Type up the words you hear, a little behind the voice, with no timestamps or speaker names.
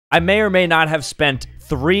I may or may not have spent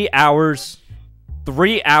 3 hours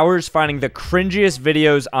finding the cringiest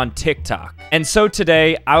videos on TikTok. And so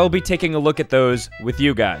today, I will be taking a look at those with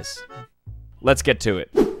you guys. Let's get to it.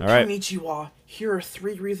 All right. Konnichiwa. Here are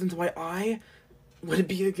 3 reasons why I would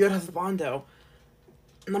be a good husbando.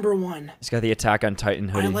 Number 1. He's got the Attack on Titan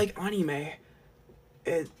hoodie. I like anime.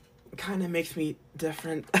 It kind of makes me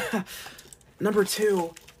different. Number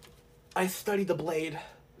 2. I study the blade.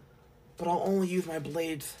 But I'll only use my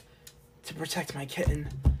blades to protect my kitten.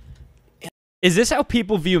 Is this how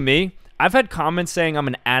people view me? I've had comments saying I'm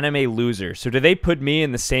an anime loser, so do they put me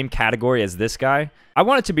in the same category as this guy? I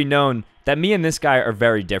want it to be known that me and this guy are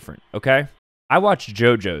very different, okay? I watch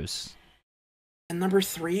JoJo's. And number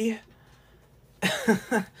 3,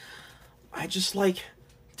 I just like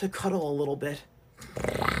to cuddle a little bit.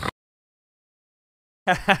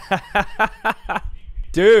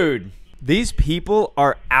 Dude, these people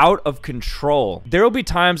are out of control. There will be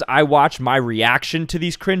times I watch my reaction to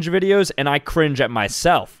these cringe videos and I cringe at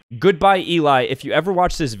myself. Goodbye, Eli. If you ever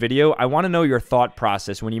watch this video, I want to know your thought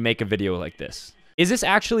process when you make a video like this. Is this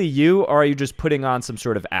actually you, or are you just putting on some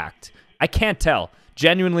sort of act? I can't tell.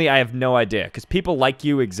 Genuinely, I have no idea, because people like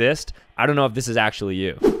you exist. I don't know if this is actually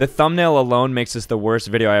you. The thumbnail alone makes this the worst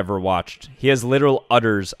video I ever watched. He has literal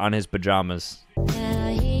udders on his pajamas.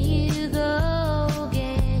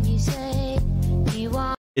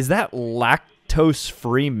 Is that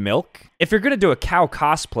lactose-free milk? If you're gonna do a cow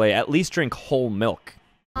cosplay, at least drink whole milk.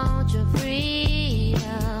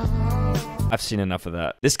 I've seen enough of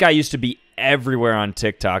that. This guy used to be everywhere on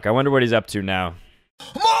TikTok. I wonder what he's up to now.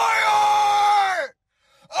 My heart!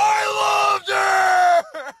 I loved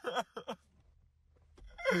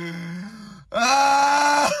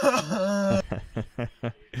her!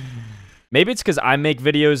 Maybe it's because I make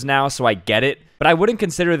videos now, so I get it, but I wouldn't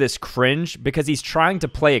consider this cringe because he's trying to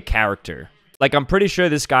play a character. Like, I'm pretty sure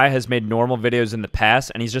this guy has made normal videos in the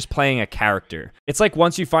past, and he's just playing a character. It's like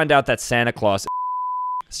once you find out that Santa Claus...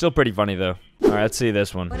 Still pretty funny, though. All right, let's see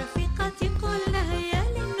this one.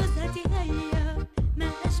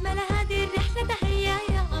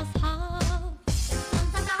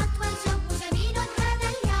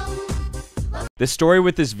 The story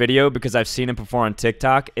with this video, because I've seen it before on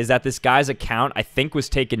TikTok, is that this guy's account, I think, was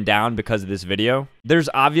taken down because of this video. There's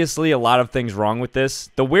obviously a lot of things wrong with this.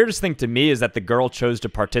 The weirdest thing to me is that the girl chose to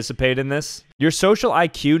participate in this. Your social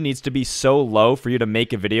IQ needs to be so low for you to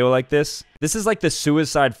make a video like this. This is like the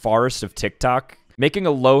suicide forest of TikTok. Making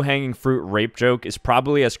a low-hanging fruit rape joke is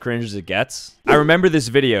probably as cringe as it gets. I remember this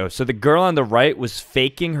video. So the girl on the right was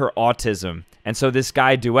faking her autism. And so this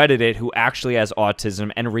guy duetted it who actually has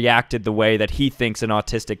autism and reacted the way that he thinks an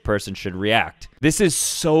autistic person should react. This is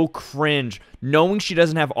so cringe. Knowing she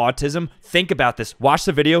doesn't have autism, think about this. Watch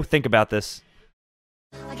the video, think about this.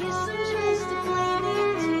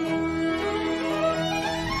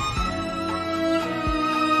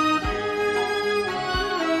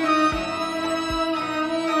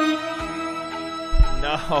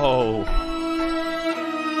 No.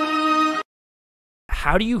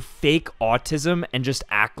 How do you fake autism and just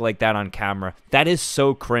act like that on camera? That is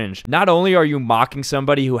so cringe. Not only are you mocking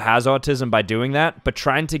somebody who has autism by doing that, but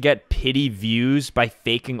trying to get pity views by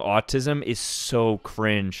faking autism is so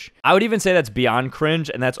cringe. I would even say that's beyond cringe,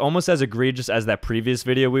 and that's almost as egregious as that previous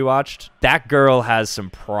video we watched. That girl has some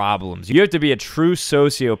problems. You have to be a true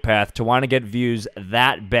sociopath to want to get views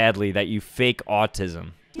that badly that you fake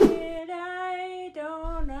autism.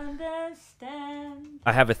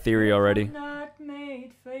 I have a theory already.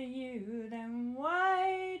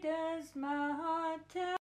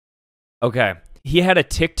 Okay, he had a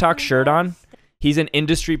TikTok shirt on. He's an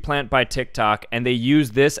industry plant by TikTok, and they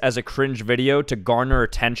use this as a cringe video to garner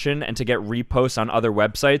attention and to get reposts on other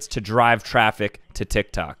websites to drive traffic to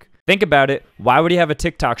TikTok. Think about it. Why would he have a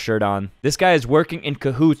TikTok shirt on? This guy is working in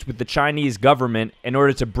cahoots with the Chinese government in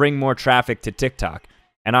order to bring more traffic to TikTok.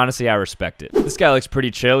 And honestly, I respect it. This guy looks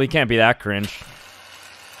pretty chill. He can't be that cringe.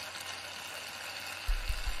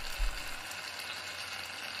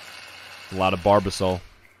 A lot of Barbasol.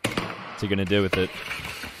 What's he gonna do with it?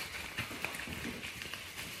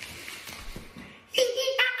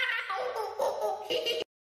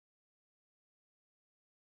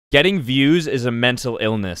 Getting views is a mental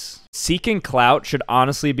illness. Seeking clout should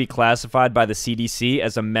honestly be classified by the CDC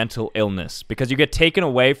as a mental illness because you get taken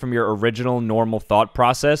away from your original normal thought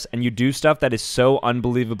process and you do stuff that is so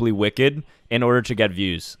unbelievably wicked in order to get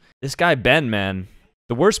views. This guy Ben, man.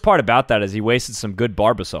 The worst part about that is he wasted some good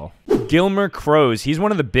Barbasol. Gilmer Crows, he's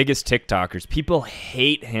one of the biggest TikTokers. People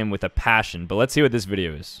hate him with a passion, but let's see what this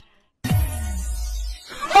video is.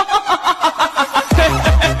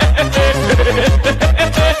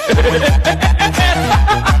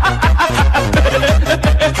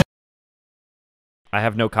 I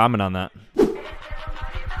have no comment on that.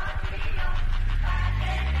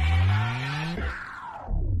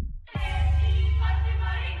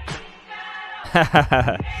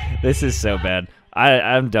 This is so bad.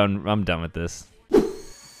 I'm done. I'm done with this.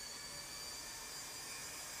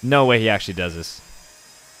 No way he actually does this.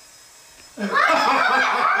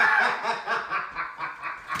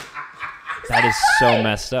 That is so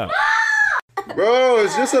messed up. Bro,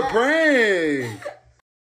 it's just a prank.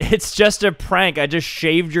 It's just a prank. I just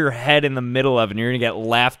shaved your head in the middle of it, and you're gonna get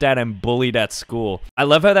laughed at and bullied at school. I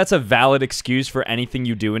love how that's a valid excuse for anything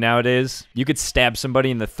you do nowadays. You could stab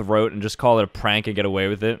somebody in the throat and just call it a prank and get away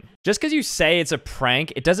with it. Just because you say it's a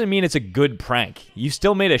prank, it doesn't mean it's a good prank. You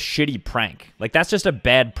still made a shitty prank. Like, that's just a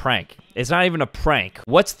bad prank. It's not even a prank.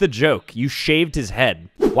 What's the joke? You shaved his head.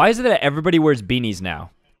 Why is it that everybody wears beanies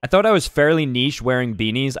now? I thought I was fairly niche wearing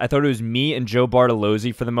beanies. I thought it was me and Joe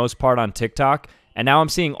Bartolozzi for the most part on TikTok. And now I'm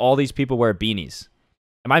seeing all these people wear beanies.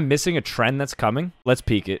 Am I missing a trend that's coming? Let's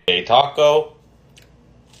peek it. A taco.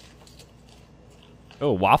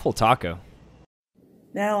 Oh, waffle taco.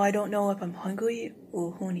 Now I don't know if I'm hungry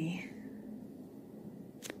or horny.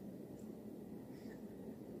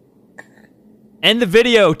 End the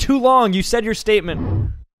video. Too long. You said your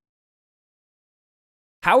statement.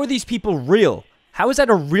 How are these people real? How is that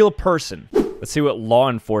a real person? Let's see what law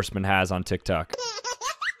enforcement has on TikTok.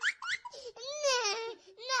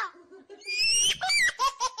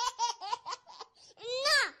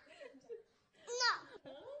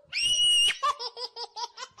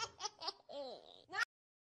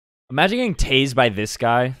 Imagine getting tased by this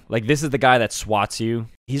guy. Like, this is the guy that swats you.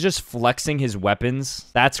 He's just flexing his weapons.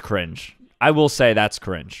 That's cringe. I will say that's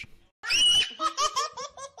cringe.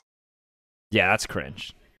 Yeah, that's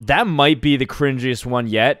cringe. That might be the cringiest one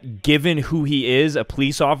yet, given who he is, a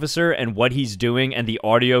police officer, and what he's doing, and the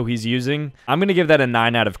audio he's using. I'm gonna give that a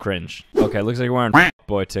 9 out of cringe. Okay, looks like we're on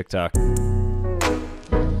boy TikTok.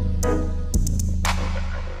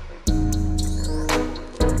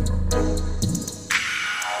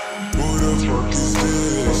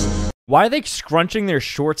 Why are they scrunching their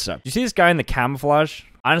shorts up? You see this guy in the camouflage?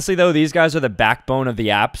 Honestly, though, these guys are the backbone of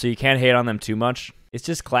the app, so you can't hate on them too much. It's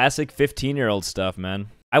just classic 15-year-old stuff, man.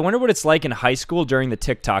 I wonder what it's like in high school during the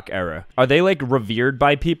TikTok era. Are they, like, revered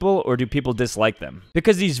by people, or do people dislike them?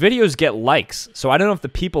 Because these videos get likes, so I don't know if the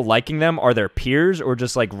people liking them are their peers or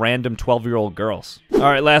just, like, random 12-year-old girls. All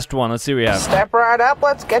right, last one. Let's see what we have. Step right up.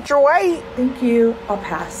 Let's get your weight. Thank you. I'll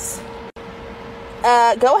pass.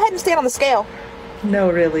 Go ahead and stand on the scale.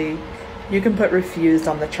 No, really. You can put refused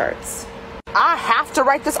on the charts. I have to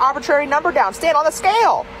write this arbitrary number down. Stand on the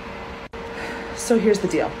scale. So here's the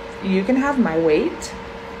deal. You can have my weight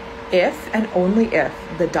if and only if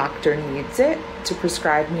the doctor needs it to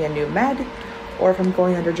prescribe me a new med or if I'm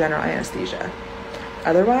going under general anesthesia.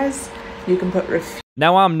 Otherwise, you can put refused.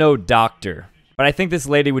 Now, I'm no doctor, but I think this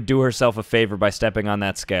lady would do herself a favor by stepping on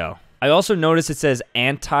that scale. I also noticed it says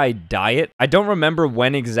anti-diet. I don't remember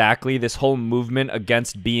when exactly this whole movement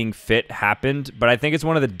against being fit happened, but I think it's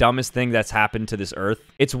one of the dumbest things that's happened to this earth.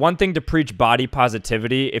 It's one thing to preach body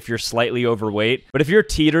positivity if you're slightly overweight, but if you're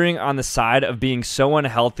teetering on the side of being so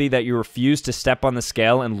unhealthy that you refuse to step on the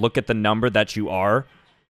scale and look at the number that you are,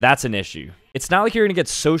 that's an issue. It's not like you're gonna get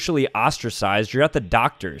socially ostracized. You're at the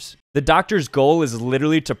doctor's. The doctor's goal is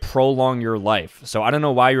literally to prolong your life, so I don't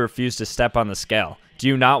know why you refuse to step on the scale. Do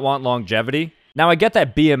you not want longevity? Now, I get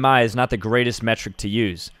that BMI is not the greatest metric to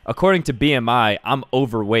use. According to BMI, I'm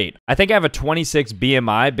overweight. I think I have a 26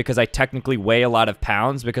 BMI because I technically weigh a lot of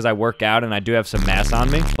pounds because I work out and I do have some mass on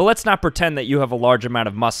me. But let's not pretend that you have a large amount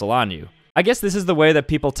of muscle on you. I guess this is the way that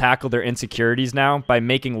people tackle their insecurities now, by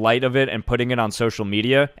making light of it and putting it on social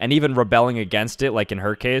media, and even rebelling against it, like in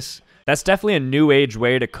her case. That's definitely a new age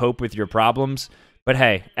way to cope with your problems. But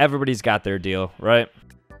hey, everybody's got their deal, right?